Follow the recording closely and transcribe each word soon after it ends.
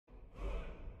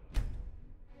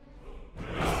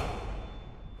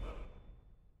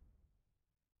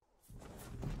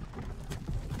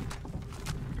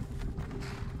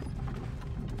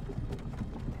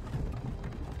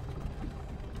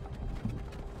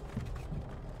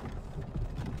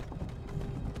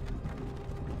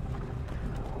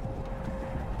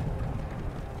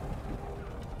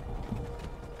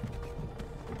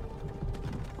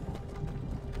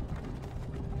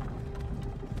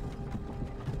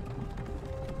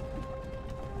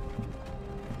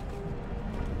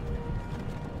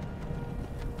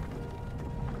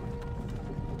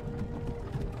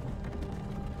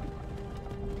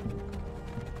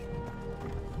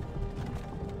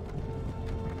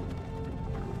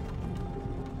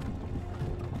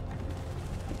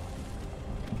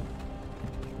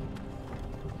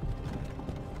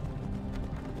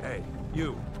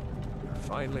You're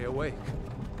finally awake.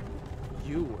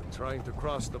 You were trying to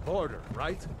cross the border,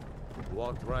 right?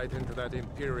 Walked right into that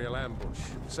Imperial ambush,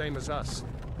 same as us.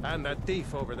 And that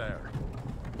thief over there.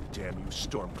 Damn you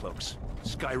Stormcloaks.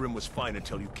 Skyrim was fine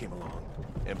until you came along.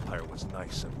 Empire was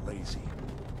nice and lazy.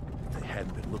 If they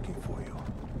hadn't been looking for you,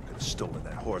 could have stolen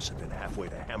that horse and been halfway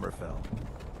to Hammerfell.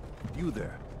 You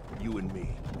there, you and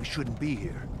me, we shouldn't be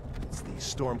here. It's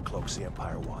these Stormcloaks the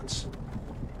Empire wants.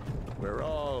 We're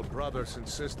all brothers and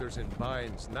sisters in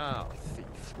binds now,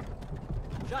 thief.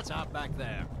 Shut up back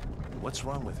there. What's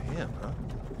wrong with him, huh?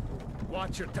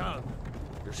 Watch your tongue.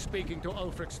 You're speaking to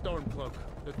Ulfric Stormcloak,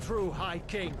 the true High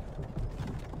King.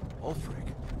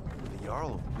 Ulfric? The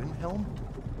Jarl of Windhelm?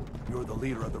 You're the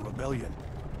leader of the rebellion.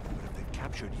 But if they've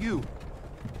captured you...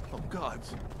 Oh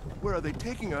gods, where are they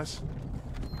taking us?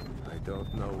 I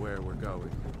don't know where we're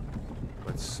going,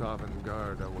 but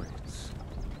Sovngarde awaits.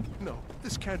 No,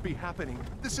 this can't be happening.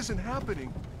 This isn't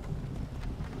happening.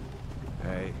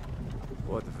 Hey,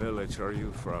 what village are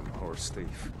you from, horse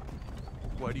thief?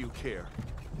 Why do you care?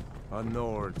 A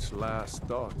Nord's last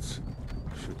thoughts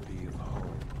should be of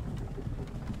home.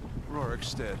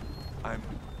 Rorikstead.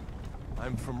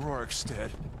 I'm from Rorikstead.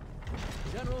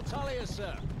 General Tullius,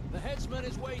 sir. The headsman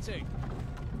is waiting.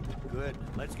 Good.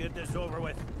 Let's get this over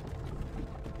with.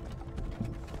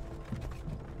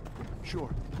 Sure.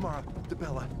 Mara,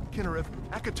 Debella, Kinnarev,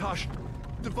 Akatosh,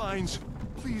 Divines,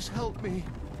 please help me.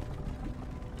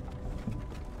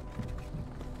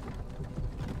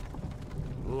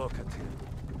 Look at him.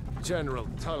 General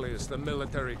Tullius, the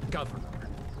military governor.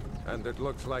 And it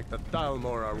looks like the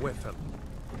Dalmor are with him.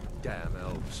 Damn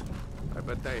elves. I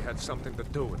bet they had something to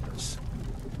do with this.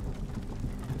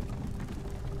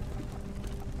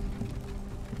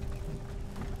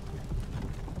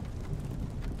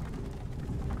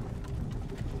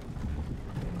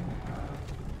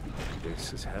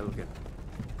 This is Helgen.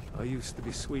 I used to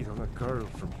be sweet on a girl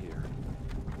from here.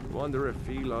 Wonder if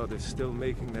Elod is still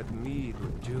making that mead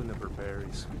with juniper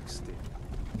berries mixed in.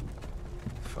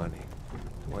 Funny,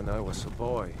 when I was a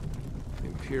boy,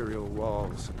 Imperial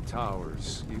walls and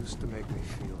towers used to make me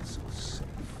feel so safe.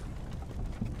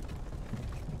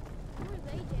 Who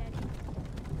are they, Daddy?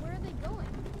 Where are they going?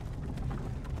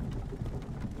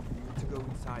 We need to go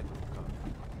inside, Unkown.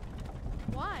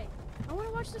 Why? I want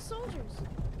to watch the soldiers.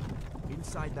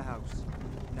 Inside the house.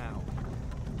 Now.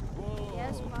 Whoa.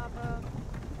 Yes, Papa.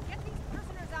 Get these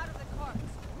prisoners out of the cars.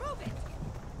 Move it!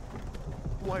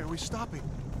 Why are we stopping?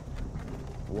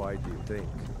 Why do you think?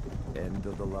 End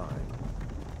of the line.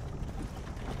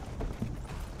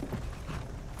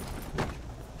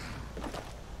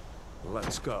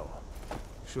 Let's go.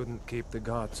 Shouldn't keep the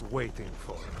gods waiting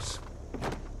for us.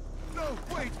 No,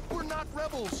 wait! We're not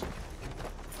rebels!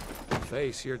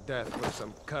 Face your death with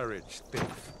some courage,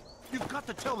 thief. You've got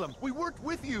to tell them! We weren't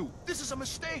with you! This is a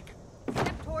mistake!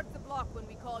 Step towards the block when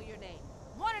we call your name.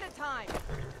 One at a time.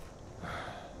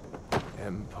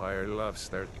 Empire loves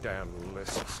their damn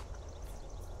lists.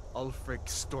 Ulfric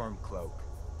Stormcloak,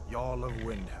 Jarl of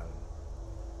Windhelm.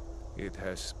 It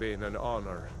has been an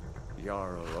honor,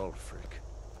 Jarl Ulfric.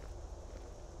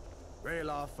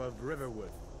 Ralof of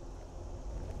Riverwood.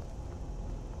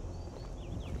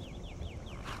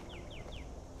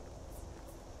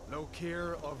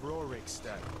 Lokir of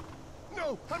Rorikstead.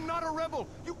 No! I'm not a rebel!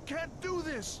 You can't do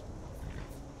this!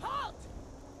 Halt!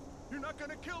 You're not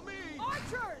gonna kill me!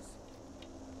 Archers!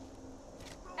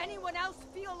 Anyone else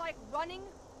feel like running?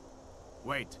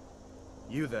 Wait.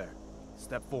 You there.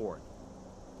 Step forward.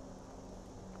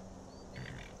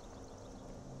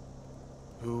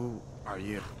 Who are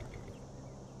you?